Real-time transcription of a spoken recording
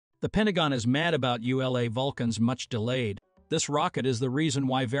The Pentagon is mad about ULA Vulcan's much delayed. This rocket is the reason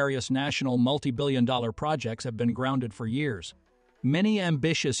why various national multi-billion-dollar projects have been grounded for years. Many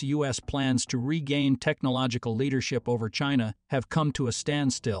ambitious U.S. plans to regain technological leadership over China have come to a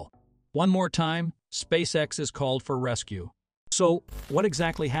standstill. One more time, SpaceX is called for rescue. So, what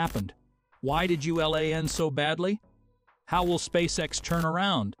exactly happened? Why did ULA end so badly? How will SpaceX turn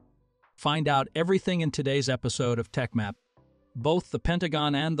around? Find out everything in today's episode of Techmap. Both the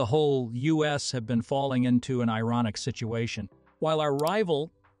Pentagon and the whole U.S. have been falling into an ironic situation. While our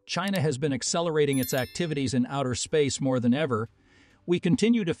rival, China, has been accelerating its activities in outer space more than ever, we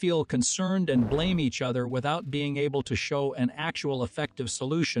continue to feel concerned and blame each other without being able to show an actual effective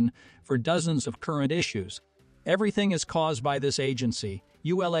solution for dozens of current issues. Everything is caused by this agency,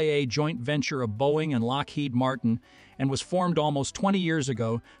 ULA, a joint venture of Boeing and Lockheed Martin, and was formed almost 20 years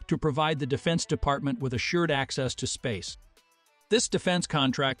ago to provide the Defense Department with assured access to space. This defense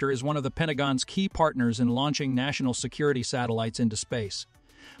contractor is one of the Pentagon's key partners in launching national security satellites into space.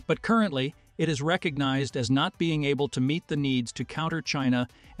 But currently, it is recognized as not being able to meet the needs to counter China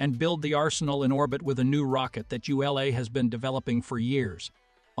and build the arsenal in orbit with a new rocket that ULA has been developing for years.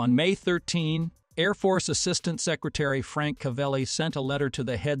 On May 13, Air Force Assistant Secretary Frank Cavelli sent a letter to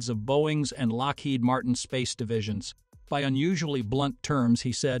the heads of Boeing's and Lockheed Martin space divisions. By unusually blunt terms,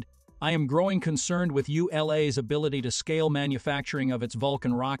 he said, "I am growing concerned with ULA's ability to scale manufacturing of its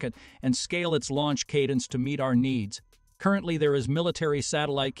Vulcan rocket and scale its launch cadence to meet our needs. Currently, there is military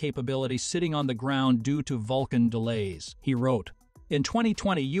satellite capability sitting on the ground due to Vulcan delays," he wrote. In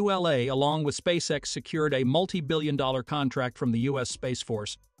 2020, ULA, along with SpaceX, secured a multi-billion-dollar contract from the U.S. Space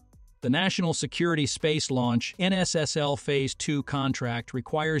Force. The National Security Space Launch (NSSL) Phase 2 contract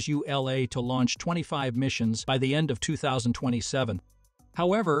requires ULA to launch 25 missions by the end of 2027.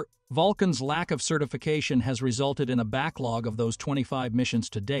 However, Vulcan's lack of certification has resulted in a backlog of those 25 missions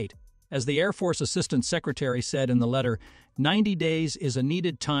to date. As the Air Force Assistant Secretary said in the letter, 90 days is a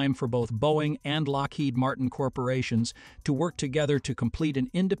needed time for both Boeing and Lockheed Martin corporations to work together to complete an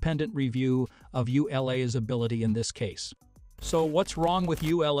independent review of ULA's ability in this case. So what's wrong with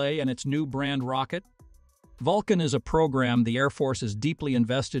ULA and its new brand rocket? Vulcan is a program the Air Force is deeply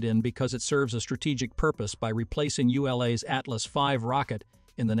invested in because it serves a strategic purpose by replacing ULA's Atlas V rocket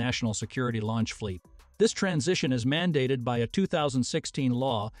in the national security launch fleet. This transition is mandated by a 2016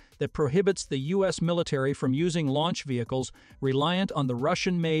 law that prohibits the U.S. military from using launch vehicles reliant on the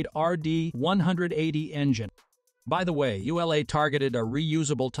Russian-made RD-180 engine. By the way, ULA targeted a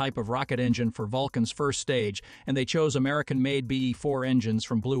reusable type of rocket engine for Vulcan's first stage, and they chose American-made BE-4 engines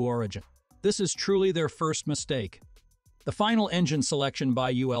from Blue Origin. This is truly their first mistake. The final engine selection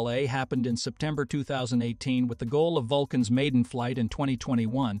by ULA happened in September 2018 with the goal of Vulcan's maiden flight in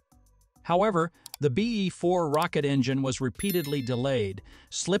 2021. However, the BE-4 rocket engine was repeatedly delayed,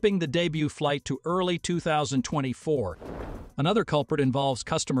 slipping the debut flight to early 2024. Another culprit involves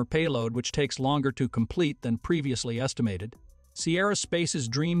customer payload, which takes longer to complete than previously estimated. Sierra Space's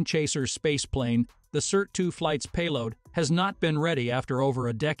Dream Chaser spaceplane, the CERT-2 flight's payload, has not been ready after over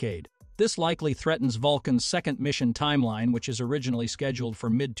a decade. This likely threatens Vulcan's second mission timeline, which is originally scheduled for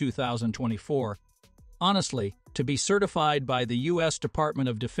mid-2024. Honestly, to be certified by the U.S. Department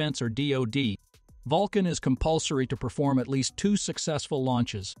of Defense or DoD, Vulcan is compulsory to perform at least 2 successful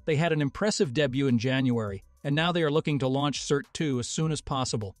launches. They had an impressive debut in January, and now they are looking to launch CERT-2 as soon as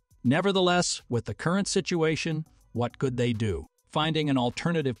possible. Nevertheless, with the current situation, what could they do? Finding an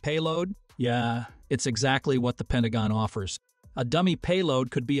alternative payload? Yeah, it's exactly what the Pentagon offers. A dummy payload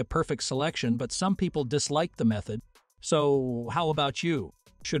could be a perfect selection, but some people dislike the method. So, how about you?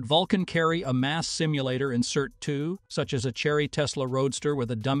 Should Vulcan carry a mass simulator in CERT-2, such as a Cherry Tesla Roadster with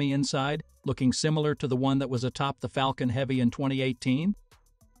a dummy inside, looking similar to the one that was atop the Falcon Heavy in 2018?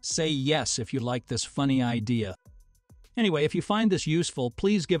 Say yes if you like this funny idea. Anyway, if you find this useful,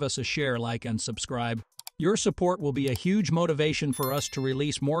 please give us a share, like, and subscribe. Your support will be a huge motivation for us to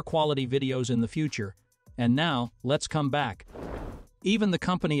release more quality videos in the future. And now, let's come back. Even the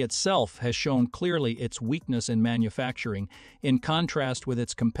company itself has shown clearly its weakness in manufacturing, in contrast with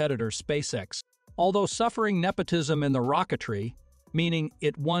its competitor SpaceX. Although suffering nepotism in the rocketry, meaning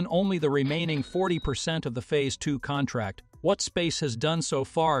it won only the remaining 40% of the Phase 2 contract, what Space has done so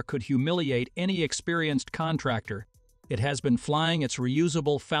far could humiliate any experienced contractor. It has been flying its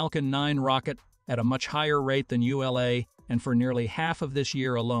reusable Falcon 9 rocket at a much higher rate than ULA, and for nearly half of this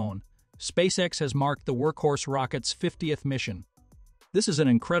year alone, SpaceX has marked the workhorse rocket's 50th mission. This is an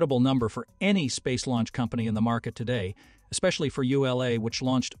incredible number for any space launch company in the market today, especially for ULA, which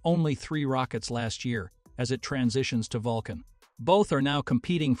launched only 3 rockets last year, as it transitions to Vulcan. Both are now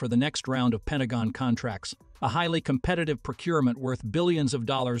competing for the next round of Pentagon contracts, a highly competitive procurement worth billions of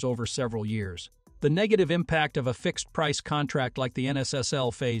dollars over several years. The negative impact of a fixed-price contract like the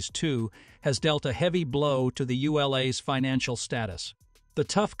NSSL Phase 2 has dealt a heavy blow to the ULA's financial status. The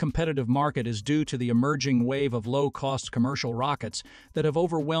tough competitive market is due to the emerging wave of low-cost commercial rockets that have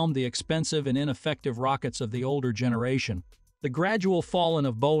overwhelmed the expensive and ineffective rockets of the older generation. The gradual falling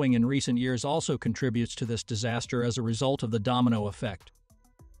of Boeing in recent years also contributes to this disaster as a result of the domino effect.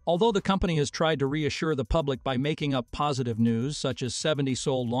 Although the company has tried to reassure the public by making up positive news, such as 70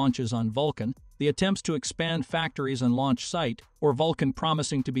 sold launches on Vulcan, the attempts to expand factories and launch site, or Vulcan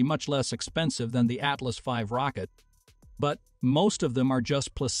promising to be much less expensive than the Atlas V rocket. But most of them are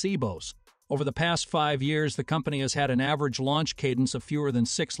just placebos. Over the past 5 years, the company has had an average launch cadence of fewer than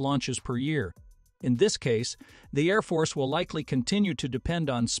 6 launches per year. In this case, the Air Force will likely continue to depend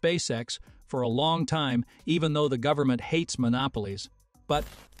on SpaceX for a long time, even though the government hates monopolies. But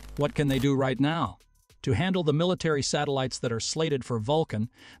what can they do right now? To handle the military satellites that are slated for Vulcan,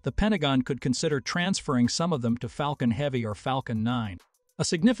 the Pentagon could consider transferring some of them to Falcon Heavy or Falcon 9. A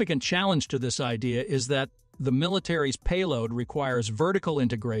significant challenge to this idea is that the military's payload requires vertical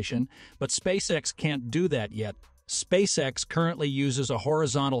integration, but SpaceX can't do that yet. SpaceX currently uses a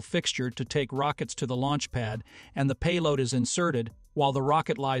horizontal fixture to take rockets to the launch pad, and the payload is inserted while the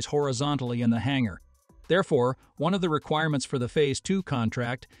rocket lies horizontally in the hangar. Therefore, one of the requirements for the Phase 2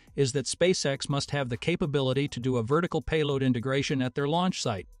 contract is that SpaceX must have the capability to do a vertical payload integration at their launch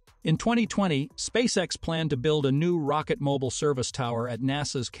site. In 2020, SpaceX planned to build a new rocket mobile service tower at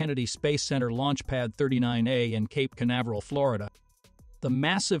NASA's Kennedy Space Center Launch Pad 39A in Cape Canaveral, Florida. The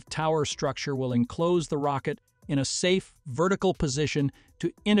massive tower structure will enclose the rocket in a safe, vertical position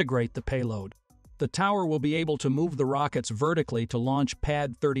to integrate the payload. The tower will be able to move the rockets vertically to launch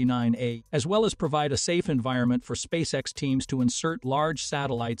Pad 39A, as well as provide a safe environment for SpaceX teams to insert large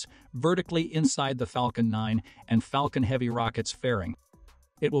satellites vertically inside the Falcon 9 and Falcon Heavy rockets fairing.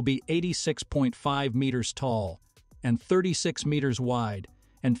 It will be 86.5 meters tall and 36 meters wide,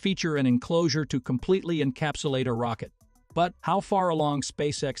 and feature an enclosure to completely encapsulate a rocket. But how far along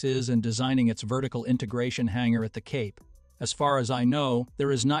SpaceX is in designing its vertical integration hangar at the Cape? As far as I know,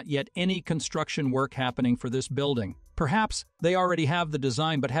 there is not yet any construction work happening for this building. Perhaps they already have the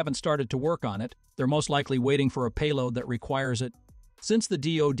design but haven't started to work on it. They're most likely waiting for a payload that requires it. Since the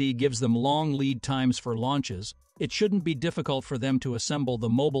DoD gives them long lead times for launches, it shouldn't be difficult for them to assemble the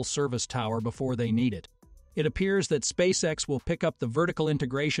mobile service tower before they need it. It appears that SpaceX will pick up the vertical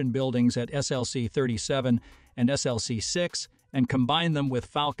integration buildings at SLC-37 and SLC-6 and combine them with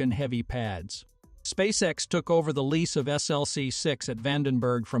Falcon Heavy pads. SpaceX took over the lease of SLC-6 at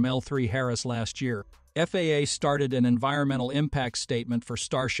Vandenberg from L3Harris last year. FAA started an environmental impact statement for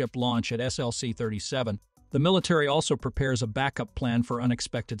Starship launch at SLC-37. The military also prepares a backup plan for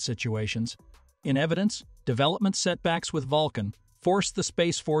unexpected situations. In evidence, development setbacks with Vulcan forced the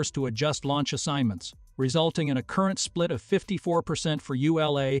Space Force to adjust launch assignments, resulting in a current split of 54% for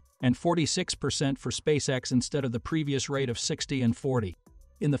ULA and 46% for SpaceX instead of the previous rate of 60 and 40.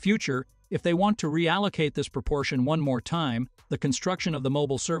 In the future, if they want to reallocate this proportion one more time, the construction of the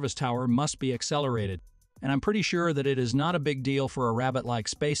mobile service tower must be accelerated. And I'm pretty sure that it is not a big deal for a rabbit like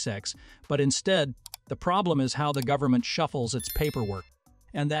SpaceX, but instead, the problem is how the government shuffles its paperwork.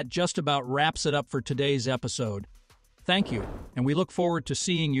 And that just about wraps it up for today's episode. Thank you, and we look forward to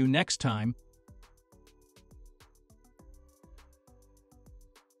seeing you next time